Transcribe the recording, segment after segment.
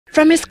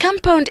From his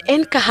compound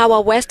in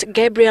Kahawa West,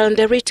 Gabriel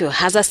Nderitu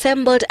has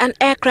assembled an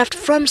aircraft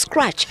from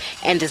scratch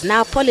and is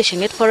now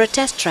polishing it for a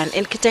test run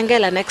in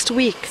Kitengela next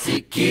week.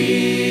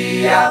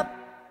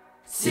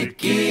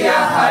 Sikia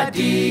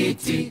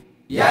hadithi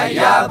ya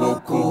yabu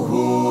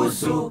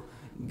kuhusu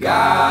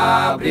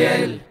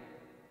Gabriel.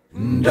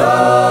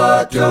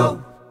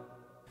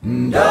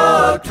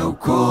 Ndoto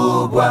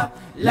kubwa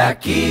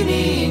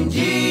lakini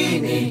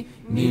injini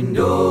ni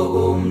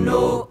ndogo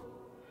mno.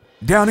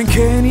 Down in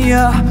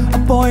Kenya, a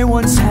boy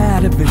once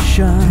had a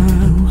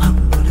vision,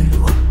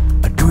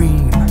 a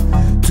dream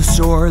to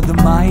soar the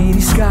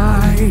mighty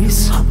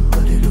skies.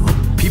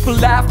 People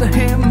laughed at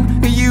him,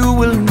 you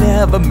will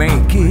never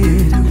make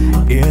it,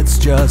 it's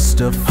just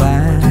a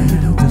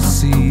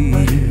fantasy.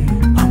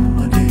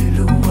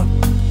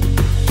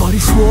 But he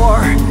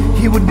swore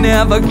he would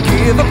never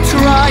give up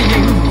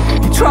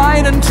trying. He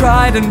tried and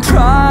tried and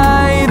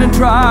tried and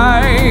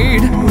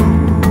tried.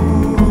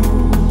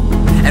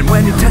 And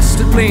when he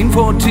tested plane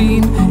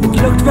 14,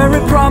 it looked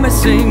very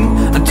promising,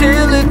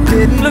 until it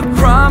didn't look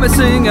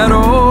promising at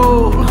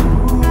all.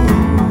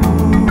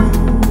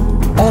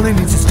 All he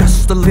needs is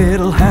just a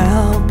little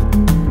help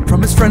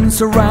from his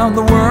friends around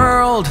the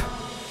world.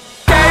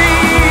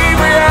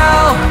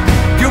 Gabriel,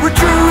 you're a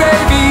true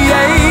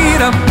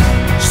aviator.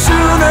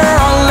 Sooner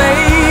or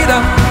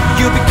later,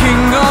 you'll be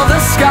king of the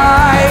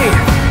sky.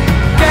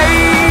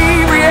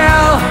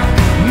 Gabriel,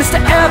 Mr.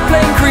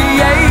 Airplane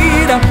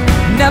Creator,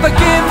 never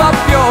give up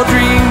your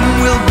dream,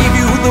 we'll give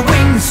you the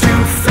wings to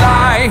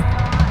fly.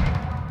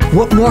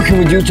 What more can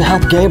we do to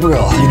help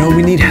Gabriel? You know,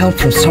 we need help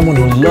from someone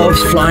who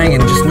loves flying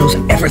and just knows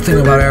everything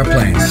about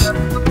airplanes.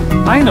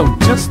 I know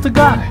just the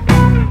guy.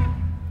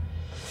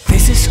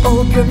 This is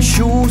Opium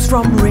Shoes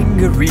from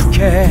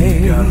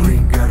Ringerike,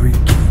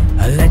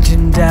 a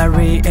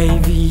legendary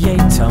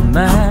aviator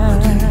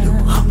man.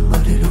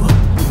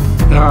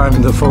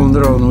 I'm the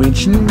founder of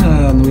Norwegian.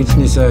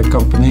 Norwegian is a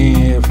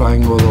company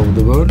flying all over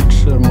the world,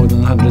 more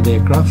than 100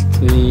 aircraft.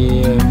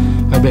 We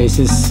have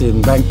bases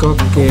in Bangkok.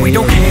 We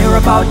don't care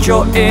about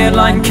your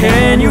airline,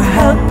 can you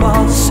help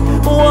us?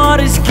 What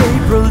is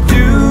Gabriel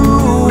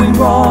doing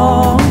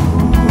wrong?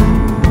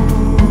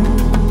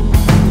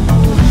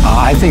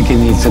 I think it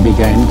needs a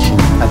bigger engine,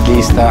 at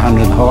least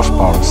 100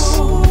 horsepower.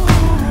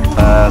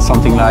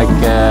 Something like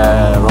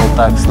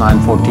Rotax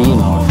 914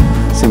 or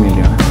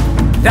similar.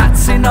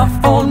 That's enough,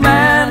 old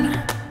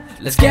man.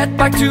 Let's get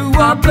back to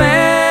our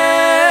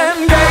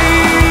plan.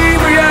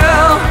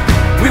 Gabriel,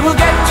 we will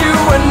get you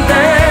an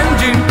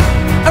engine,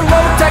 a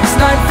Rotax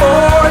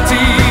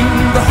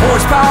 914, the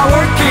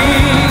horsepower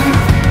king.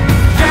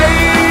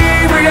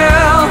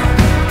 Gabriel,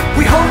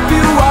 we hope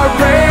you are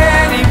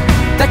ready,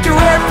 that your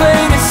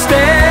airplane is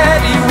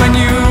steady when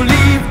you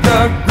leave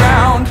the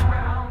ground.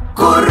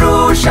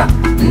 Kurusha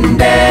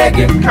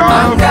ndege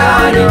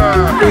angani,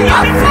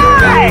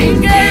 Afrika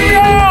injini.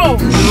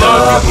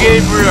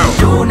 Gabriel.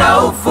 Tuna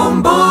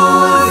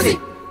ufumbuzi,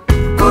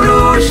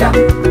 kurusha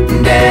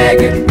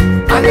ndege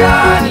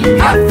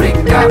angani,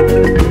 Afrika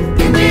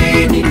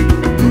injini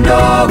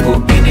ndogo.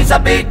 He needs a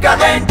bigger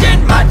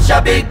engine, much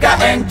a bigger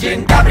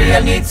engine.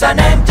 Gabriel needs an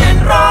engine,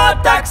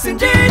 Rotax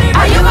injini.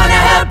 Are you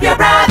gonna help your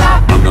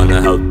brother? I'm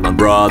gonna help my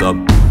brother.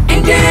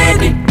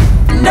 Injini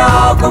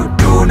ndogo,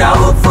 tuna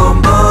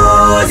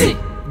ufumbuzi.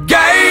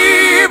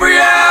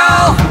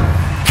 Gabriel,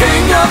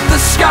 king of the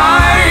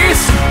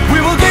skies, we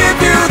will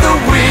give you the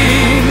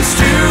wings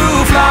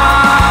to fly.